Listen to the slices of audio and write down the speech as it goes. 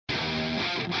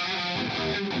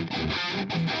Players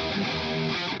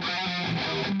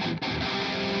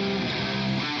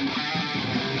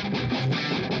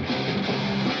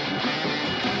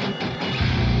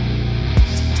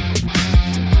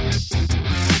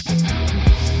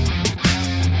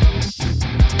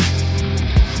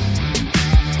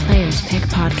Pick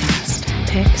Podcast,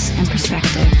 Picks and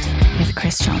Perspective with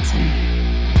Chris Johnson.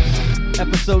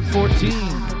 Episode 14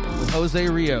 with Jose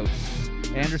Rios,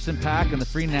 Anderson Paak, and the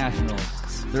Free Nationals.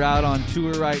 They're out on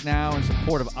tour right now in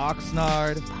support of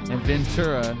Oxnard and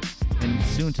Ventura and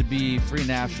soon-to-be Free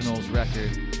Nationals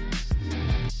record.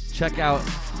 Check out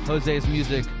Jose's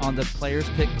music on the Players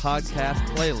Pick Podcast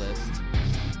playlist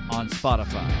on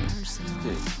Spotify.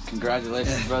 Dude,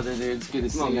 congratulations, brother, dude. It's good to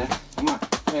see you. Man. Come on.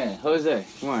 Man, Jose.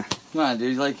 Come on,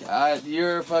 dude. Like,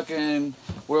 you're a fucking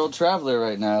world traveler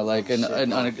right now, like, in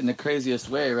the craziest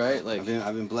way, right? Like,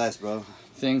 I've been blessed, bro.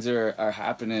 Things are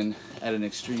happening at an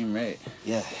extreme rate.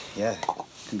 Yeah.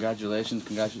 Congratulations.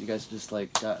 You guys just,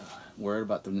 like, got word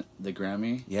about the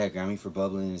Grammy. Yeah, Grammy for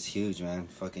Bubbling is huge, man.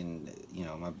 Fucking, you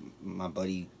know, my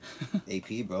buddy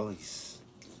AP, bro,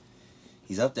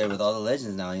 he's up there with all the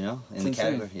legends now, you know, in the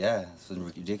category. Yeah, it's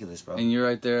ridiculous, bro. And you're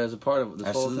right there as a part of this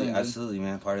whole thing. Absolutely,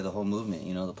 man. Part of the whole movement,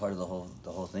 you know, the part of the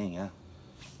whole thing, yeah.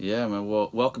 Yeah, man. Well,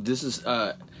 welcome. This is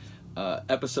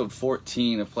episode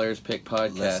 14 of Players Pick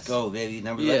Podcast. Let's go, baby.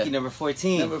 Lucky number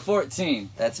 14. Number 14.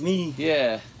 That's me.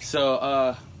 Yeah.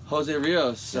 So, Jose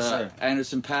Rios, Yes, sir.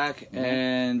 Anderson Paak,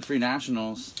 and Free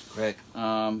Nationals. Correct.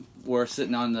 We're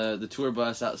sitting on the tour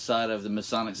bus outside of the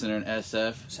Masonic Center in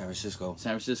SF. San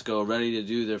Francisco, ready to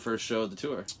do their first show of the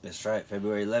tour. That's right.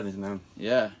 February 11th, man.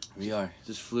 Yeah. We are.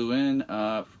 Just flew in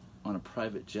on a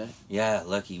private jet. Yeah,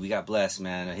 lucky. We got blessed,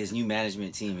 man. His new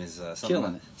management team is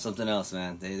something else,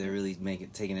 man. They're really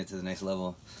taking it to the next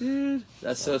level. Dude,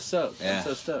 that's so stoked. Yeah. I'm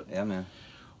so stoked. Yeah, man.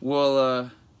 Well,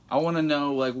 I want to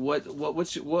know, like,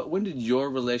 when did your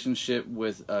relationship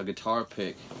with guitar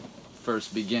pick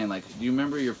first begin? Like, do you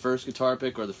remember your first guitar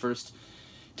pick or the first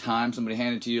time somebody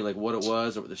handed to you, like, what it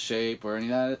was or the shape or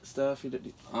any of that stuff you did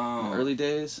in the early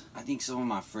days? I think some of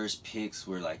my first picks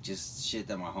were, like, just shit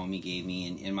that my homie gave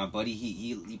me, and my buddy,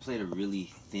 he played a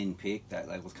really thin pick that,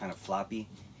 like, was kind of floppy.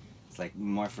 It's, like,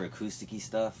 more for acoustic-y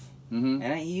stuff. Mm-hmm.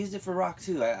 And he used it for rock,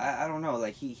 too. I don't know,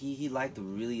 like, he liked the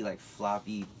really, like,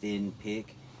 floppy, thin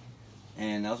pick.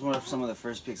 And that was some of the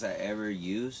first picks I ever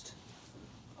used.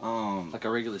 Like a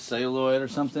regular celluloid or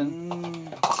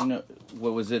something? You know,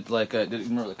 what was it like? Did you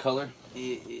remember the color?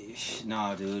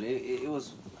 Nah, dude. It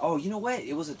was... Oh, you know what?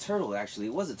 It was a turtle, actually.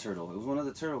 It was a turtle. It was one of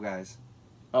the turtle guys.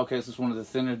 Okay, so it's one of the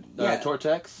thinner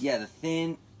Tortex? Yeah, the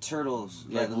thin turtles.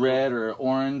 Like red or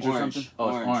orange or something?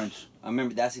 Oh, it's orange. I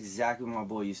remember that's exactly what my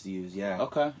boy used to use, yeah.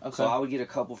 Okay. So I would get a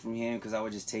couple from him because I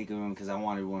would just take them because I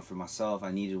wanted one for myself.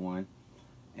 I needed one.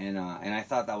 And I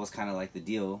thought that was kind of like the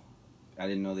deal. I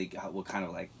didn't know what kind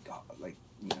of like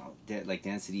you know like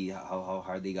density, how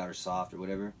hard they got or soft or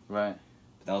whatever. Right.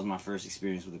 But that was my first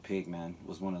experience with a pick, man.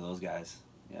 Was one of those guys.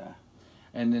 Yeah.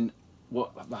 And then,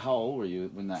 how old were you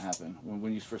when that happened?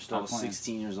 When you first started playing? I was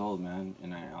 16 years old, man,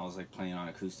 and I was like playing on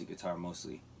acoustic guitar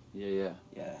mostly. Yeah.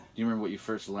 Do you remember what you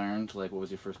first learned? Like, what was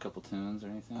your first couple tunes or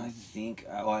anything? I think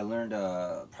I learned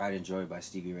 "Pride and Joy" by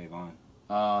Stevie Ray Vaughan.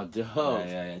 Oh, dope.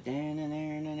 Yeah.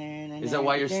 Is that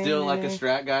why you're still like a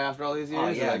Strat guy after all these years? Oh,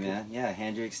 yeah, like, man. Yeah,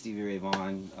 Hendrix, Stevie Ray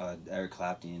Vaughan, Eric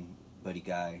Clapton, Buddy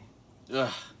Guy.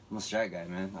 Ugh. I'm a Strat guy,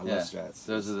 man. I love Strats.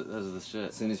 Those are the shit.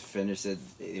 As soon as Fender said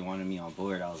they wanted me on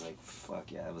board, I was like,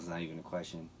 fuck yeah, that was not even a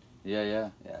question. Yeah. Yeah,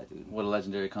 dude. What a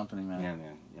legendary company, man. Yeah,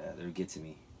 man. Yeah, they were good to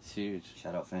me. It's huge.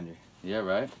 Shout out Fender. Yeah,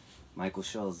 right? Michael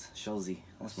Schulze.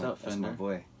 What's up, Fender? That's my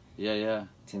boy. Yeah.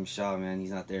 Tim Shaw, man,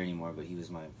 he's not there anymore, but he was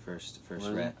my first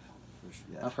rep.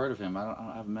 Yeah. I've heard of him. I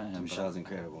haven't met him. Tim Shaw's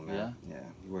incredible, man. Yeah.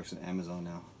 He works at Amazon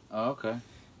now. Oh, okay.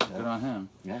 Yeah. Good on him.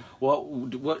 Yeah. Well,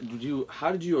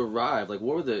 how did you arrive? Like,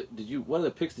 what are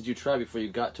the picks did you try before you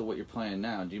got to what you're playing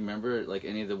now? Do you remember like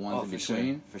any of the ones in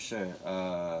between? For sure.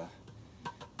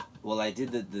 Well, I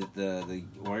did the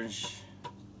orange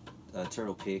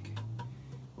turtle pick.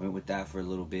 Went with that for a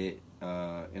little bit,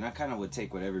 and I kind of would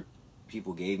take whatever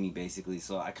people gave me basically.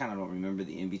 So I kind of don't remember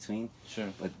the in between. Sure.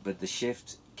 But the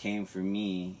shift came for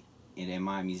me in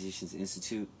MI Musicians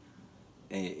Institute.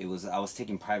 I was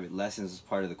taking private lessons as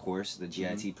part of the course, the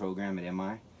GIT program at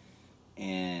MI,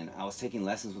 and I was taking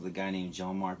lessons with a guy named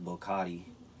Jean-Marc Boccati.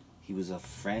 He was a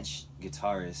French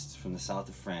guitarist from the south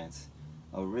of France,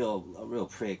 a real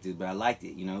prick, dude. But I liked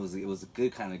it, you know. It was a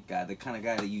good kind of guy, the kind of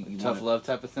guy that you tough love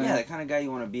type of thing. Yeah, the kind of guy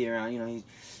you want to be around. You know, he's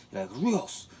like,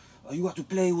 Rios, you got to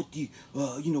play with the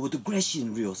with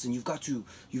aggression, Rios, and you've got to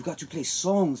play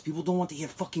songs. People don't want to hear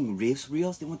fucking riffs,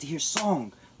 Rios. They want to hear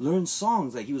song. Learn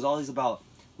songs. Like, he was always about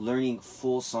learning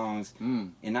full songs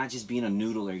and not just being a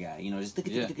noodler guy, you know, just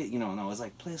you know, no, it's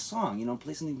like play a song, you know,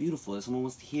 play something beautiful that someone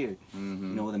wants to hear, you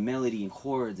know, with a melody and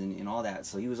chords and all that.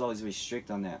 So he was always very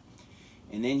strict on that.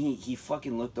 And then he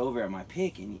fucking looked over at my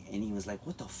pick and he was like,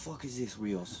 "What the fuck is this,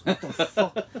 Rios? What the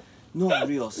fuck? No,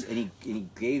 Rios." And he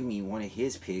gave me one of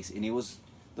his picks, and it was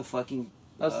the fucking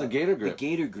that's the Gator Grip. The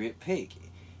Gator Grip pick.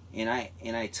 And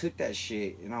I took that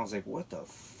shit and I was like, "What the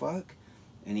fuck?"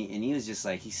 And he was just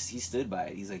like, he stood by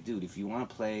it. He's like, "Dude, if you want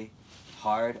to play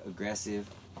hard, aggressive,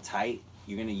 tight,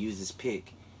 you're gonna use this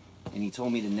pick." And he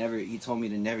told me to never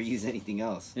use anything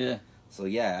else. Yeah. So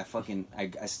yeah,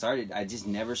 I just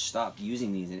never stopped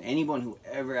using these. And anyone who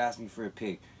ever asked me for a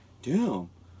pick, damn,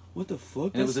 what the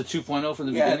fuck? And it was a 2.0 from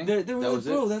the beginning? Yeah, they were that like,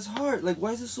 "Bro, that's hard. Like,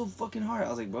 why is it so fucking hard?" I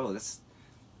was like, "Bro, that's,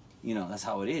 you know, that's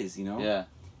how it is, you know?" Yeah.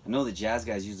 I know the jazz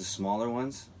guys use the smaller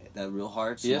ones, that real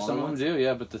hard smaller Yeah, some of them do,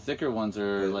 yeah, but the thicker ones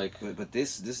are But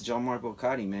this John Marco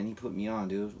Cotty, man, he put me on,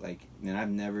 dude. Like, man,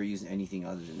 I've never used anything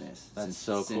other than this. That's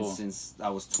cool. Since I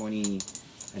was 20,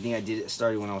 I think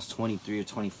started when I was 23 or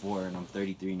 24, and I'm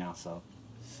 33 now, so.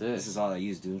 Sick. This is all I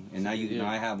use, dude. And now now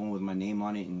I have one with my name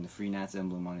on it and the Free Nats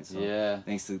emblem on it. So yeah.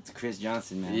 Thanks to Chris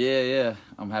Johnson, man. Yeah.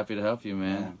 I'm happy to help you,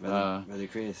 man. Yeah, brother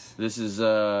Chris. This is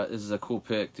a cool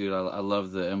pick, dude. I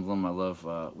love the emblem. I love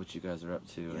what you guys are up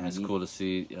to, and it's cool to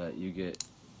see you get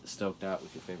stoked out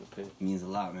with your favorite pick. It means a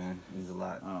lot, man. It means a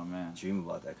lot. Oh man. Dream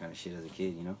about that kind of shit as a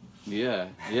kid, you know?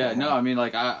 Yeah. No, I mean,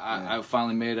 like I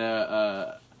finally made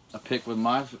a pick with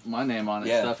my name on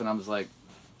it and stuff, and I was like,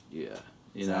 yeah.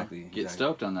 You know, get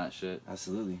stoked on that shit.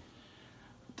 Absolutely.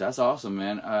 That's awesome,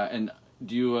 man. And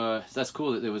do you? That's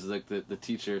cool that it was like the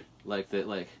teacher, like that,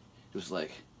 like it was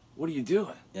like, "What are you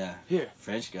doing?" Yeah. Here,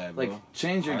 French guy, bro. like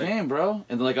change your game, bro.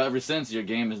 And like ever since, your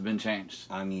game has been changed.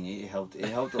 I mean, it helped. It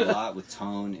helped a lot with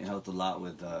tone. It helped a lot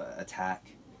with attack.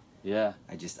 Yeah.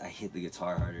 I hit the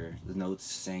guitar harder. The notes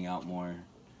sang out more.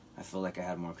 I feel like I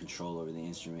had more control over the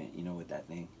instrument. You know, with that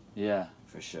thing. Yeah.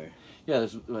 For sure. Yeah.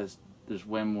 There's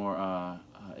way more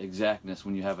exactness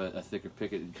when you have a thicker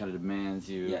pick. It kind of demands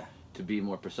you to be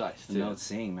more precise. The notes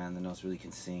sing, man. The notes really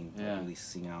can sing. Yeah. Like, really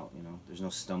sing out, you know. There's no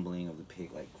stumbling of the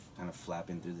pick, like kind of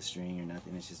flapping through the string or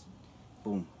nothing. It's just,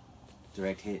 boom,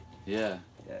 direct hit. Yeah.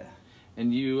 Yeah.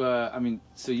 And you, I mean,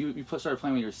 so you started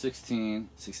playing when you were 16.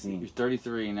 16. You're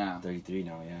 33 now. 33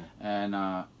 now,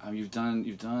 yeah. And you've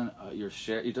done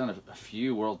a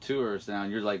few world tours now.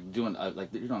 And you're like doing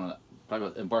you're doing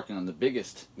probably embarking on the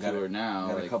biggest tour now.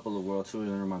 Got a couple of world tours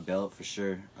under my belt for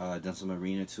sure. Done some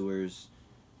arena tours,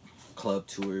 club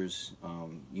tours,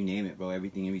 you name it, bro.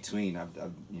 Everything in between. I've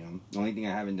you know, the only thing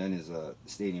I haven't done is a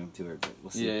stadium tour. But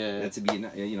we'll see. Yeah. Yet to be,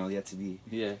 you know, yet to be.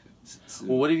 Yeah.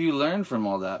 Well, what have you learned from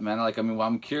all that, man? Like, I mean,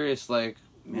 I'm curious, like,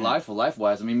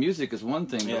 life-wise. I mean, music is one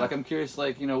thing, but like, I'm curious,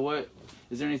 like, you know, what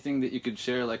is there anything that you could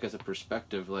share, like, as a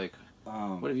perspective, like,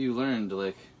 what have you learned,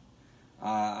 like?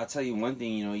 I'll tell you one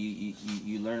thing. You know,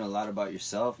 you learn a lot about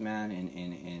yourself, man,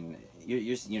 and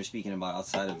you're speaking about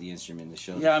outside of the instrument, the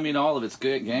show. Yeah, I mean, all of it's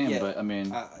good game, but I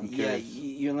mean, I'm curious.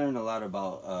 You learn a lot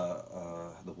about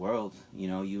the world. You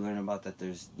know, you learn about that.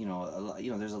 There's, you know, a lot.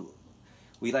 You know, there's a.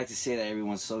 We like to say that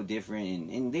everyone's so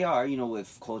different, and they are. You know,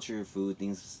 with culture, food,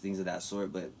 things of that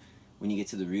sort. But when you get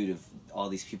to the root of all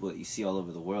these people that you see all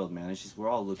over the world, man, it's just we're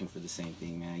all looking for the same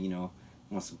thing, man. You know,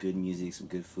 we want some good music, some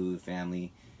good food,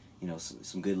 family. You know,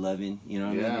 some good loving, you know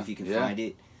what I mean? If you can find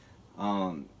it.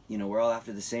 You know, we're all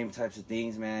after the same types of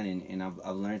things, man, and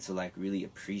I've learned to, like, really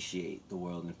appreciate the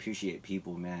world and appreciate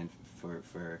people, man,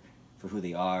 for who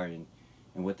they are and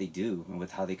what they do and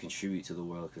with how they contribute to the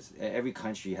world, because every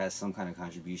country has some kind of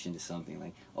contribution to something.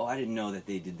 Like, oh, I didn't know that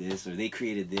they did this, or they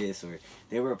created this, or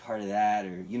they were a part of that,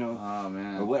 or, you know. Oh,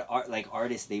 man. Or what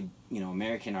artists they, you know,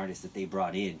 American artists that they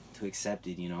brought in to accept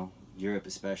it, you know, Europe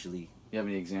especially. You have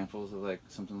any examples of, like,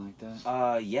 something like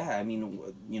that? Yeah, I mean,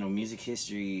 you know, music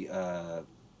history,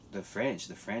 the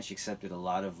French accepted a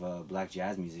lot of black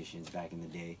jazz musicians back in the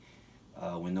day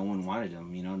when no one wanted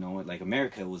them, you know, no one, like,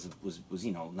 America was,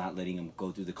 you know, not letting them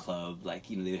go through the club, like,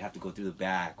 you know, they would have to go through the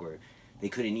back, or they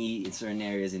couldn't eat in certain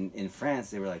areas. In France,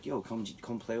 they were like, yo,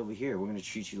 come play over here, we're going to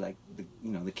treat you like,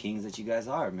 the kings that you guys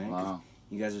are, man. Wow.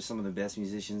 You guys are some of the best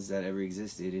musicians that ever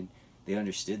existed, and they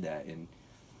understood that, and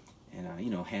you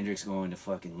know, Hendrix going to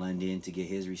fucking London to get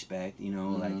his respect, you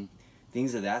know, like,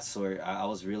 things of that sort. I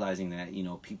was realizing that, you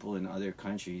know, people in other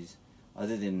countries,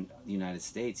 other than the United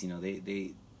States, you know,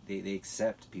 they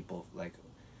accept people, like,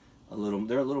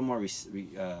 they're a little more,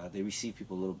 they receive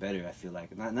people a little better, I feel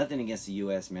like. Nothing against the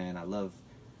U.S., man.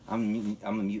 I'm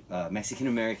a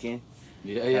Mexican-American.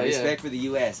 Yeah. Respect for the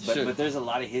U.S., Sure. but there's a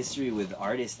lot of history with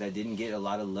artists that didn't get a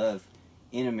lot of love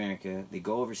in America. They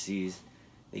go overseas.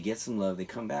 they get some love, they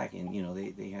come back, and you know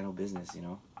they handle business. You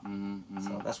know.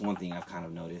 So that's one thing I've kind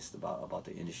of noticed about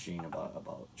the industry and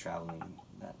about traveling and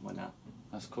that whatnot.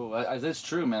 That's cool. That's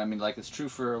true, man. I mean, like, it's true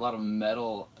for a lot of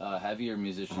metal, heavier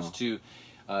musicians too.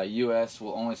 U.S.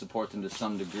 will only support them to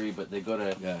some degree, but they go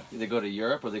to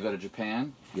Europe or they go to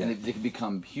Japan, and they can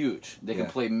become huge. They can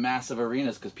play massive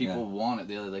arenas because people want it.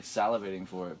 They're like salivating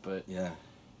for it. But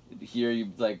here,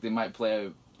 they might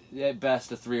play at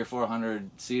best a 300 or 400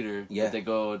 seater. Yeah. But they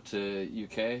go to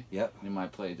UK. Yep. They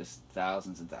might play just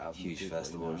thousands and thousands. Huge people,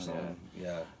 festival or something.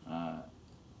 Yeah.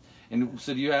 And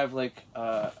so, do you have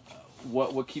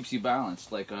what keeps you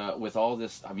balanced? Like, with all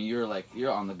this, I mean,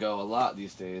 you're on the go a lot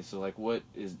these days. So, like, what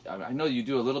is? I know you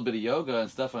do a little bit of yoga and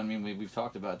stuff. I mean, we've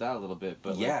talked about that a little bit.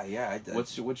 But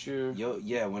what's your?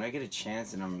 When I get a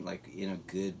chance and I'm like in a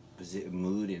good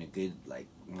mood and a good like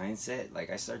mindset, like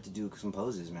I start to do some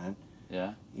poses, man.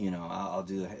 Yeah. You know, I'll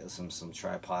do some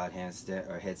tripod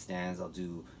headstands. I'll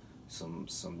do some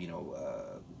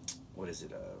what is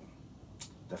it?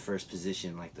 The first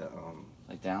position, like the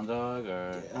like down dog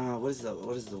or what is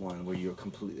the one where you're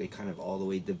completely kind of all the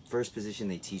way, the first position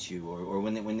they teach you, or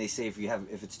when they say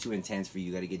if it's too intense for you,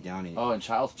 you got to get down in in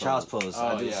child's pose.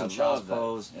 I'll do some child's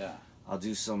pose. Yeah. I'll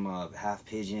do some half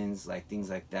pigeons, like things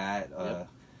like that.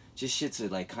 Just shit to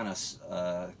like kind of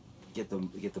get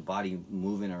the body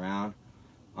moving around.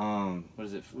 What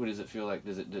does it feel like?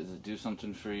 Does it do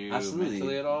something for you absolutely.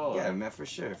 mentally at all? Yeah, man, for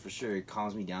sure. It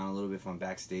calms me down a little bit if I'm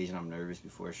backstage and I'm nervous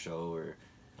before a show, or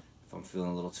if I'm feeling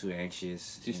a little too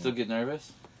anxious. Do you still get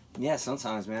nervous? Yeah,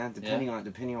 sometimes, man. Depending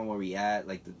on where we at,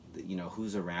 like the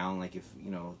who's around, like if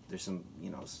there's some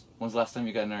When's the last time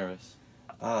you got nervous?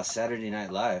 Saturday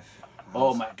Night Live.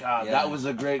 Oh my God, that was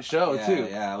a great show too.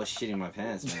 Yeah, I was shitting my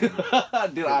pants, man.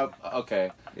 Dude,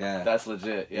 okay. Yeah. That's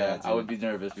legit. Yeah, dude. I would be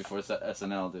nervous before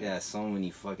SNL, dude. Yeah, so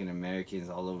many fucking Americans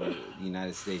all over the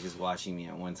United States just watching me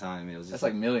at one time. It was just that's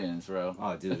like millions, bro.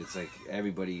 Oh, dude, it's like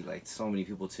everybody, like so many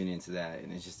people tune into that,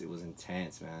 and it was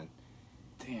intense, man.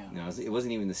 Damn. You know, it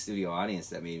wasn't even the studio audience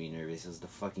that made me nervous. It was the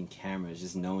fucking cameras,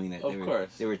 just knowing that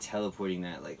they were teleporting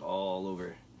that like all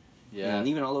over. Yeah. You know, and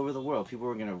even all over the world, people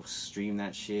were gonna stream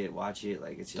that shit, watch it.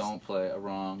 Like it's just don't play a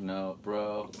wrong note,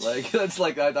 bro. Like that's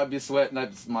like I'd be sweating.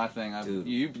 That's my thing. Dude,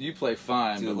 you play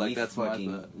fine, dude, but like that's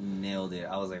fucking my thing. Nailed it.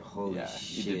 I was like, holy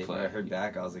shit. You did play. When I heard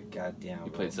back, I was like, god damn.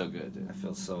 You played so good, dude. It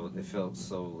felt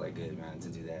so like good, man, to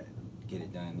do that, get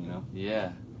it done. You know.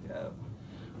 Yeah. Yeah.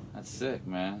 That's sick,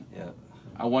 man. Yeah.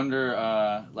 I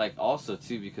wonder, like, also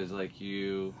too, because like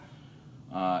you're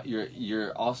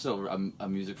also a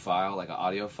music file, like an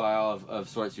audio file of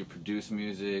sorts. You produce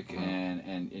music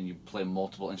and you play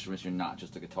multiple instruments. You're not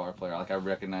just a guitar player. Like I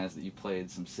recognize that you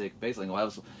played some sick bass. Like I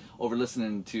was over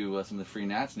listening to some of the Free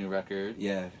Nats' new record.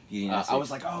 Yeah, I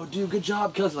was like, oh dude, good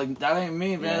job, cuz like that ain't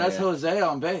me, man. That's Jose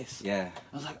on bass. Yeah.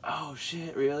 I was like, oh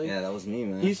shit, really? Yeah, that was me,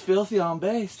 man. He's filthy on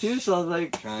bass too. So I was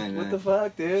like, trying, what man. the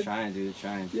fuck, dude? Trying.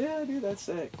 Yeah, dude, that's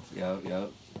sick.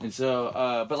 Yep. And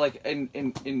so, but like,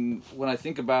 in when I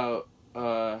think about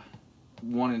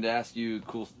wanting to ask you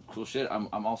cool shit,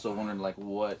 I'm also wondering like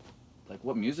what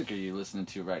music are you listening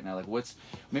to right now? Like what's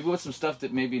some stuff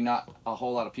that maybe not a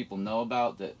whole lot of people know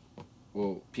about that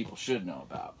people should know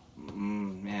about?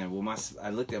 Man, well I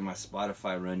looked at my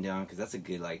Spotify rundown because that's a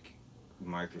good like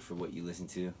marker for what you listen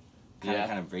to.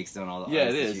 Kind of breaks down all the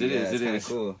artists. It is kind of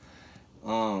cool.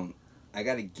 I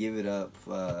gotta give it up.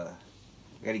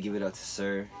 To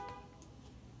Sir.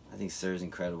 I think Sir's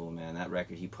incredible, man. That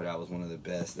record he put out was one of the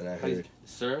best that I heard.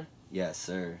 Sir? Yeah,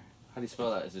 Sir. How do you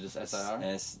spell that? Is it just S-I-R?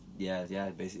 Yeah,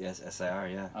 basically S-I-R,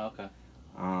 yeah. Oh, okay.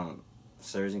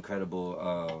 Sir's incredible.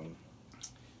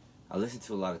 I listen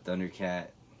to a lot of Thundercat.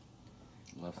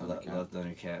 Love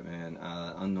Thundercat, man.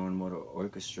 Unknown Mortal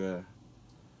Orchestra.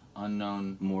 Or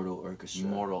UMO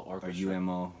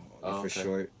for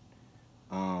short.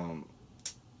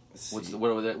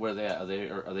 Where are they at? Are they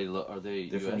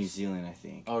They're US? from New Zealand, I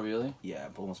think. Oh, really? Yeah,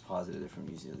 I'm almost positive they're from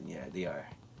New Zealand. Yeah, they are.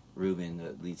 Ruben,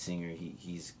 the lead singer,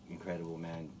 he's incredible,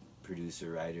 man. Producer,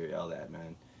 writer, all that,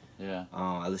 man. Yeah.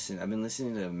 I've been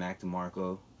listening to Mac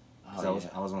DeMarco. I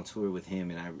was on tour with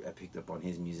him, and I picked up on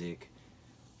his music.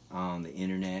 The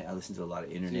internet. I listen to a lot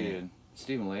of internet. Dude,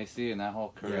 Stephen Lacey and that whole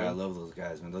crew. Yeah, I love those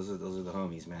guys, man. Those are the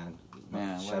homies, man.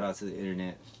 Man, shout out to the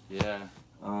internet. Yeah.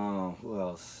 Who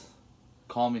else?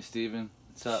 Call me, Steven.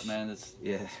 What's up, man? Let's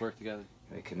work together.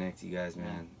 I connect you guys,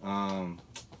 man. I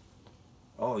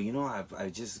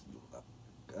just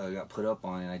got put up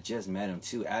on, and I just met him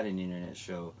too at an internet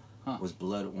show. Was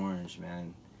Blood Orange,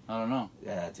 man. I don't know.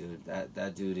 Yeah, dude.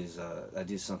 That dude is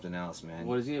something else, man.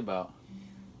 What is he about?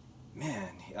 Man,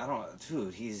 I don't,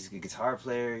 dude. He's a guitar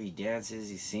player. He dances.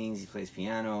 He sings. He plays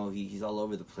piano. He's all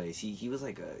over the place. He was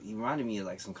like he reminded me of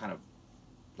like some kind of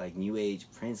like new age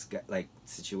Prince guy, like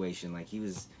situation. Like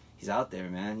he's out there,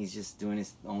 man. He's just doing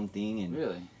his own thing and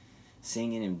Really?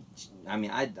 singing. And I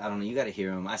mean, I don't know. You got to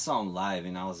hear him. I saw him live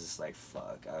and I was just like,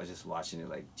 fuck. I was just watching it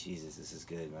like, Jesus, this is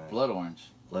good, man. Blood Orange.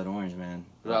 Blood Orange, man.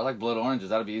 But I like Blood Oranges.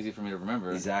 That'd be easy for me to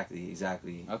remember. Exactly.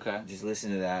 Okay. Just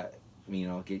listen to that.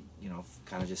 Get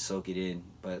kind of just soak it in.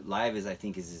 But live I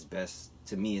think is his best,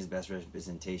 to me, his best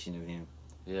representation of him.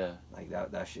 Yeah. Like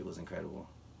that shit was incredible.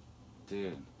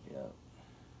 Dude. Yeah.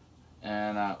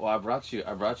 And well, I brought you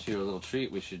a little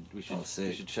treat. We should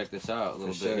check this out a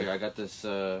little bit here. I got this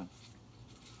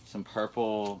some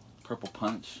purple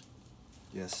punch.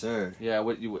 Yes, sir. Yeah.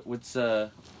 What's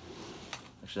actually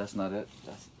that's not it.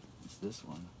 It's this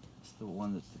one. It's the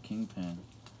one that's the kingpin.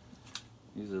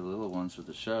 These are the little ones for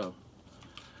the show.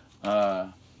 You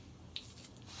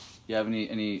have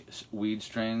any weed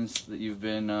strains that you've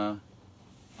been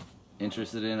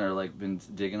interested in or like been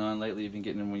digging on lately? You've been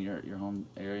getting in your home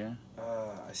area?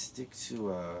 I stick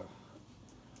to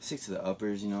the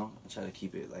uppers. I try to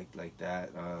keep it like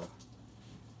that.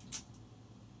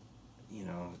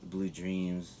 The Blue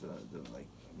Dreams, the like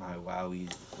my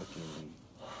Wowies, fucking.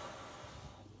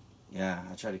 Yeah,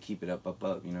 I try to keep it up.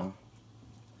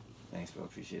 Thanks, bro.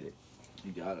 Appreciate it.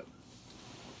 You got it.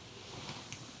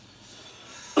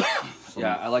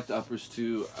 Yeah, I like the uppers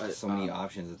too. So many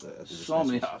options at the so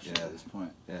many options at this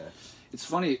point. Yeah. It's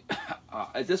funny.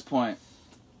 At this point,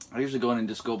 I usually go in and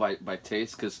just go by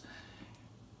taste because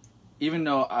even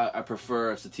though I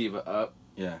prefer a sativa up,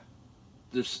 yeah,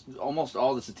 there's almost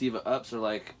all the sativa ups are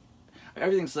like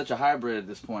everything's such a hybrid at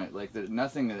this point. Like there's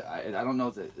nothing that I don't know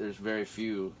that there's very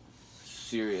few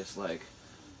serious like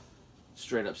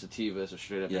straight up sativas or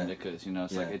straight up indicas.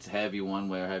 It's like it's heavy one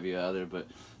way or heavy the other. But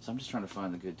so I'm just trying to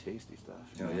find the good tasty stuff.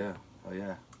 Oh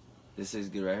yeah, this is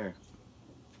good right here.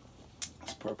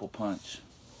 It's Purple Punch.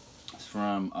 It's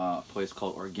from a place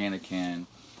called Organican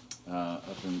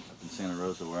up in Santa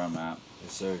Rosa where I'm at.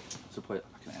 Yes, sir. So can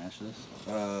I ash this?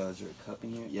 Is there a cup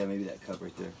in here? Yeah, maybe that cup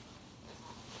right there.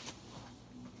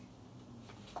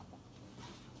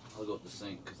 I'll go with the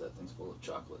sink because that thing's full of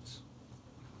chocolates.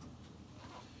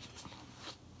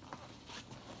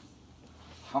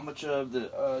 How much of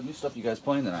the new stuff you guys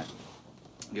playing tonight?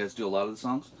 You guys do a lot of the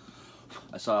songs?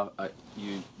 I saw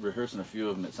you rehearsing a few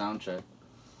of them at Soundcheck.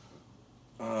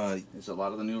 Is a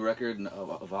lot of the new record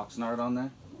of Oxnard on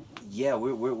there? Yeah,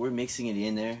 we're mixing it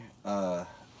in there.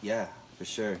 Yeah, for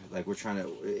sure. Like we're trying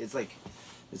to. It's like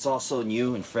it's all so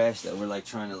new and fresh that we're like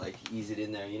trying to like ease it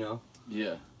in there,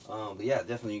 Yeah. But yeah,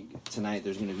 definitely tonight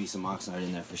there's gonna be some Oxnard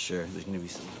in there for sure. There's gonna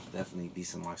be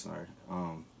some Oxnard.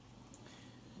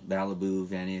 Malibu,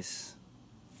 Venice.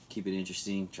 Keep it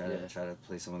interesting. Try to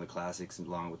play some of the classics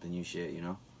along with the new shit.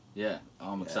 Yeah,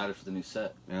 I'm excited for the new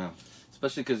set. Yeah.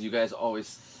 Especially because you guys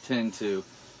always tend to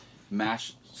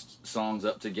mash songs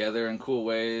up together in cool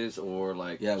ways, or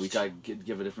like we try to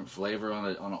give a different flavor on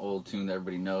an old tune that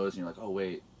everybody knows, and you're like, oh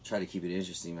wait. Try to keep it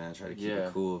interesting, man. Try to keep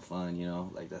it cool, fun.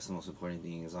 Like that's the most important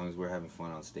thing. As long as we're having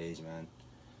fun on stage, man.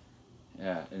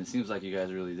 Yeah, and it seems like you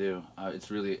guys really do.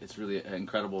 It's really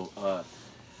incredible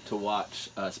to watch,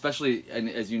 especially, and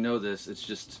as you know this,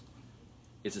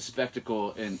 it's a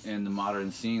spectacle in the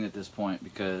modern scene at this point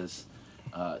because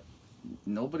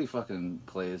nobody fucking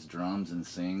plays drums and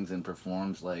sings and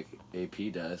performs like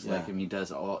AP does. Yeah. Like, he does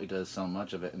so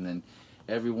much of it, and then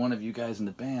every one of you guys in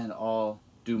the band all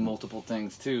do multiple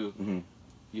things too. Mm-hmm.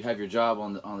 You have your job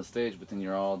on the stage, but then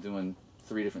you're all doing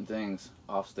 3 different things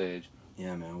off stage.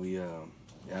 Yeah, man. We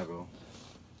bro.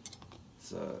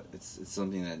 It's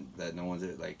something that no one's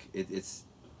like. It's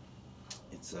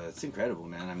incredible,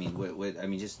 man. I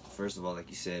mean, just first of all, like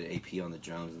you said, AP on the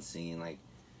drums and singing, like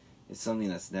it's something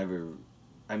that's never.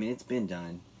 I mean, it's been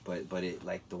done, but it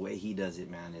like the way he does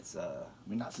it, man. It's I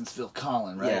mean, not since Phil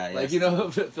Collins, right? Yeah, like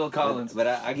Phil Collins. But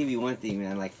I give you one thing,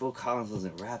 man. Like Phil Collins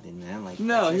wasn't rapping, man. Like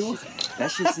no,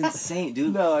 that shit's insane,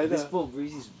 dude. No, I know. This fool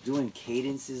Breezy's doing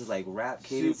cadences, like rap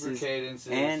cadences, super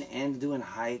cadences, and doing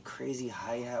crazy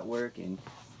hi-hat work and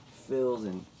fills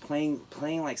and playing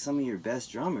like some of your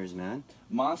best drummers, man.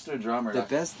 Monster drummer. The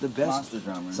best monster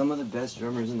drummer. Some of the best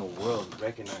drummers in the world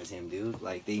recognize him, dude.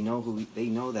 Like they know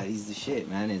that he's the shit,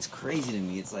 man. And it's crazy to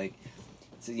me. It's like,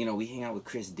 we hang out with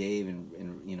Chris Dave and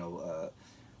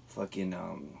fucking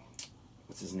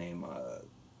what's his name?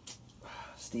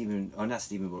 Steven. Oh, not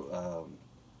Steven, but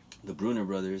the Bruner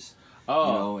brothers.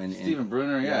 Oh, and Steven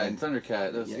Bruner, and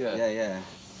Thundercat. Yeah.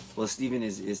 Well, Steven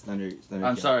is Thundercat.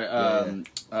 I'm sorry. I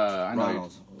know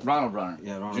Ronald. Ronald Brunner.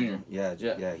 Yeah, Ronald Jr.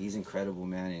 Yeah, he's incredible,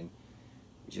 man. And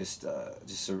just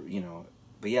you know.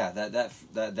 But yeah, that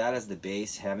as the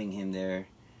base, having him there,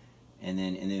 and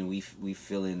then we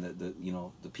fill in the you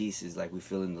know, the pieces, like we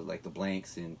fill in the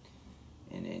blanks, and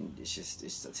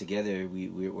it's together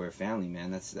we're a family, man.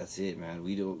 That's it, man.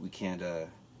 We don't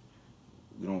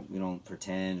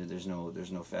pretend, or there's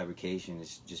no fabrication.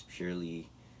 It's just purely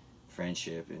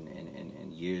friendship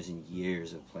and years and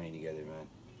years of playing together, man.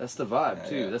 That's the vibe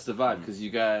too. Yeah. That's the vibe, because you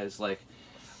guys, like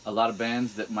a lot of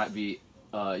bands that might be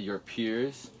your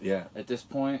peers at this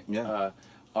point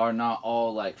are not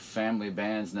all like family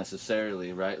bands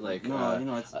necessarily, right? Like No, you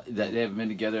know, it's, that they haven't been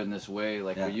together in this way,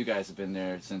 like where you guys have been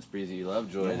there since Breezy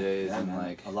Lovejoy days, and man.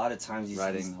 like a lot of times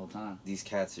writing the whole time. These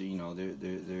cats are, you know,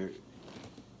 they're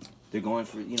going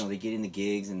for, you know, they get in the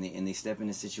gigs and they step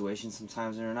into situations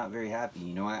sometimes and they're not very happy.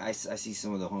 You know, I see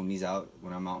some of the homies out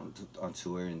when I'm out on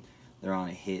tour and they're on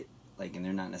a hit, like, and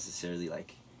they're not necessarily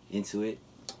like into it,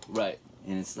 right?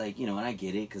 And it's like, you know, and I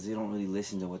get it, because they don't really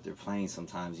listen to what they're playing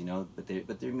sometimes, you know, but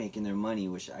they're making their money,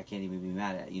 which I can't even be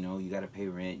mad at. You know, you got to pay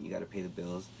rent, you got to pay the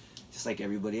bills, just like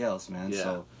everybody else, man. Yeah.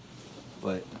 So,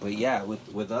 but yeah,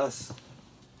 with us,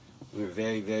 we were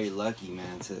very, very lucky,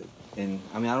 man. And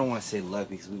I mean, I don't want to say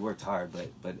lucky because we worked hard, but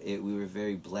we were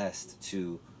very blessed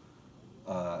to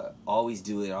always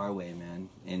do it our way, man,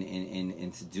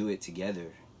 and to do it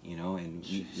together, you know. And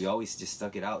we always just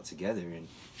stuck it out together, and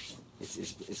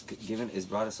it's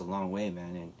brought us a long way,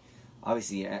 man. And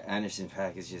obviously Anderson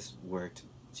 .Paak has just worked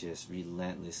just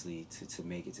relentlessly to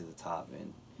make it to the top,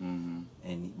 and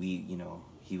and we, you know,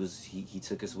 he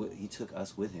took us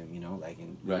with him, you know, like,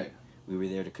 and we were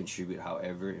there to contribute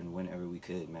however and whenever we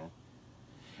could, man.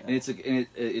 And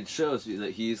it shows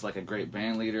that he's like a great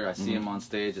band leader. I see him on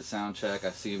stage at Soundcheck.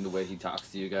 I see him the way he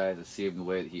talks to you guys. I see him the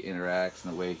way that he interacts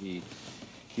and the way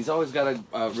he's always got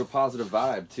a real positive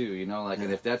vibe too, you know. Like,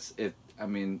 and I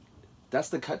mean, that's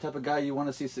the type of guy you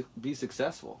want to see be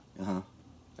successful.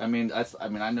 I mean,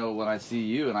 I know when I see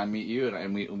you and I meet you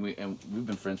and we've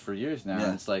been friends for years now,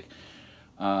 and it's like,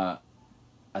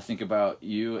 I think about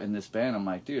you and this band. I'm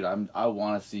like, dude, I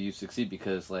want to see you succeed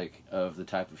because like of the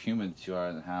type of human that you are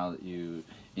and how that you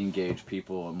engage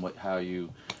people and how you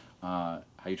try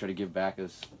to give back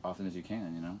as often as you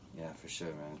can, you know. Yeah, for sure,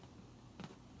 man.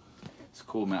 It's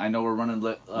cool, man. I know we're running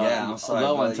I'm sorry,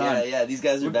 low on time. Yeah, these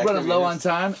guys are we're back running there low on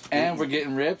time, and we're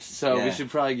getting ripped, so we should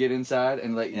probably get inside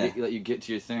and let you get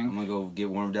to your thing. I'm gonna go get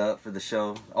warmed up for the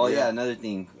show. Oh yeah, another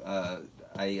thing.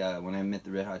 When I met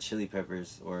the Red Hot Chili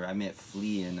Peppers, or I met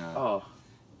Flea and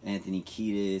Anthony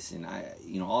Kiedis, and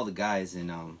all the guys,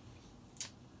 and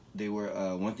they were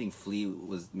one thing Flea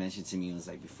was mentioned to me was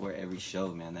like, before every show,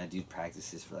 man, that dude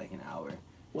practices for like an hour.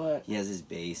 What? He has his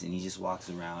bass and he just walks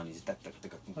around. He's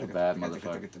what a bad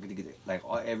motherfucker. Like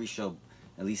every show,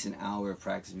 at least an hour of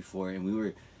practice before, and we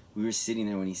were sitting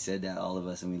there when he said that, all of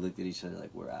us, and we looked at each other like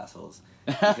we're assholes,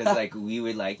 because like we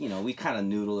would, like, you know, we kind of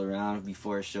noodle around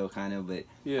before a show, kind of, but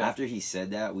after he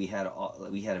said that, we had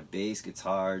a bass,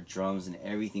 guitar, drums, and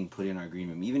everything put in our green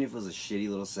room, even if it was a shitty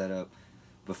little setup.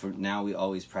 But for now, we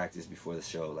always practice before the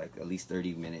show, like at least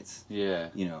 30 minutes. Yeah.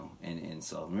 You know, and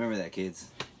so remember that,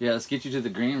 kids. Yeah, let's get you to the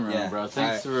green room, bro.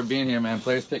 Thanks for being here, man.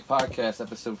 Players Pick Podcast,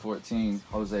 episode 14.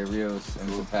 Jose Rios and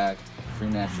Paak, Free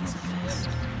National.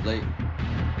 Late.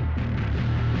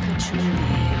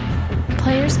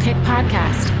 Players Pick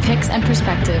Podcast, picks and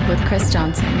perspective with Chris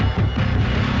Johnson.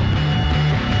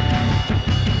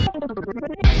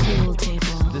 Pool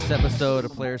table. This episode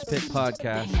of Players Pick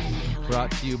Podcast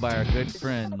brought to you by our good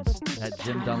friends at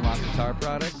Jim Dunlop Guitar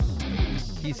Products,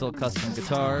 Kiesel Custom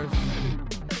Guitars,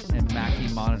 and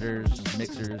Mackie Monitors,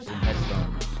 Mixers, and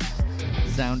Headphones.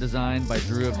 Sound design by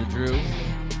Drew of the Drew.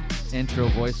 Intro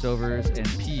voiceovers and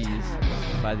P's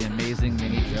by the amazing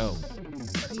Mini Joe.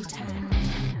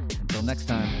 Until next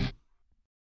time.